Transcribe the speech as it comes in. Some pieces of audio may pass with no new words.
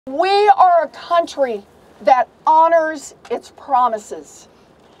We are a country that honors its promises.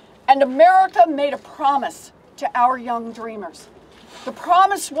 And America made a promise to our young dreamers. The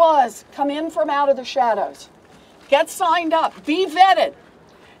promise was, come in from out of the shadows, get signed up, be vetted.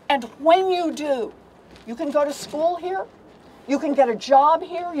 And when you do, you can go to school here, you can get a job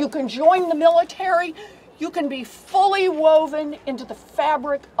here, you can join the military, you can be fully woven into the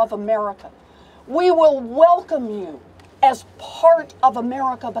fabric of America. We will welcome you as part of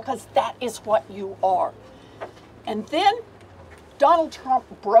America because that is what you are. And then Donald Trump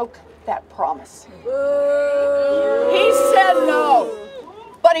broke that promise. He said no,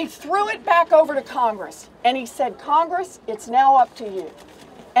 but he threw it back over to Congress and he said, Congress, it's now up to you.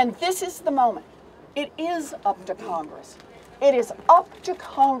 And this is the moment. It is up to Congress. It is up to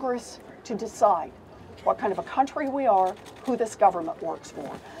Congress to decide what kind of a country we are, who this government works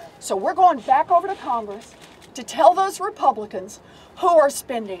for. So we're going back over to Congress to tell those Republicans who are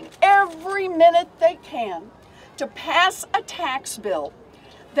spending every minute they can to pass a tax bill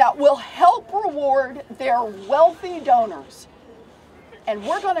that will help reward their wealthy donors. And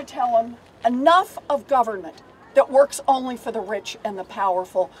we're going to tell them enough of government that works only for the rich and the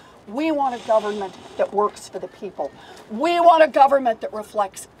powerful. We want a government that works for the people. We want a government that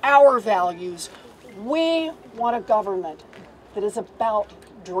reflects our values. We want a government that is about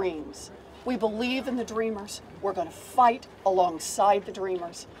dreams. We believe in the dreamers. We're going to fight alongside the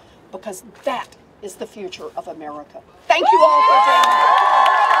dreamers because that is the future of America. Thank you all for being here.